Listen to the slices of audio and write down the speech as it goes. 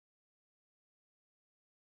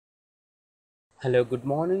Hello, good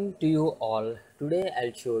morning to you all. Today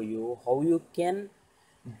I'll show you how you can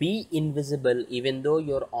be invisible even though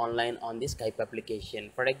you're online on the Skype application.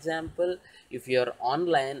 For example, if you're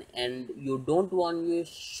online and you don't want to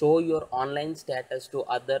show your online status to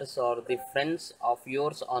others or the friends of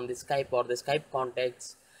yours on the Skype or the Skype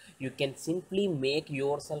contacts, you can simply make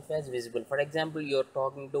yourself as visible. For example, you're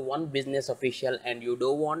talking to one business official and you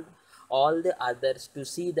don't want all the others to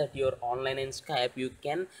see that you're online in Skype. You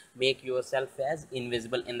can make yourself as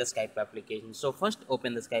invisible in the Skype application. So first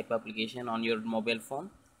open the Skype application on your mobile phone.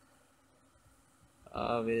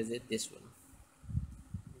 Where is it? This one.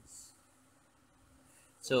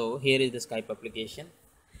 So here is the Skype application,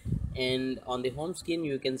 and on the home screen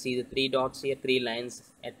you can see the three dots here, three lines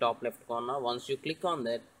at top left corner. Once you click on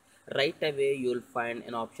that, right away you'll find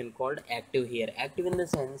an option called active here. Active in the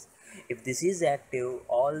sense, if this is active,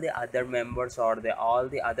 all the other members or all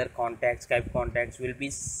the other contacts, Skype contacts, will be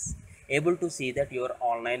able to see that you're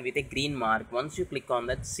online with a green mark. Once you click on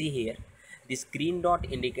that, see here, this green dot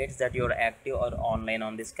indicates that you're active or online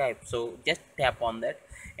on the Skype. So just tap on that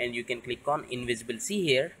and you can click on invisible. See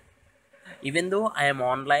here, even though I am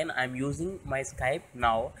online, I'm using my Skype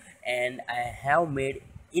now, and I have made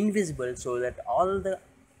invisible so that all the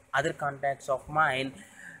other contacts of mine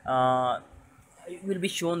uh, will be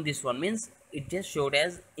shown. This one means it just showed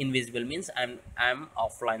as invisible, means I'm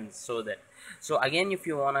offline. So again, if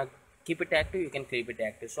you want to keep it active, you can keep it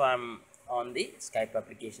active. So I'm on the Skype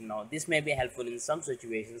application now. This may be helpful in some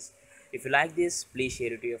situations. If you like this, please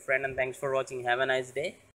share it to your friend, and thanks for watching. Have a nice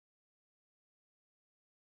day.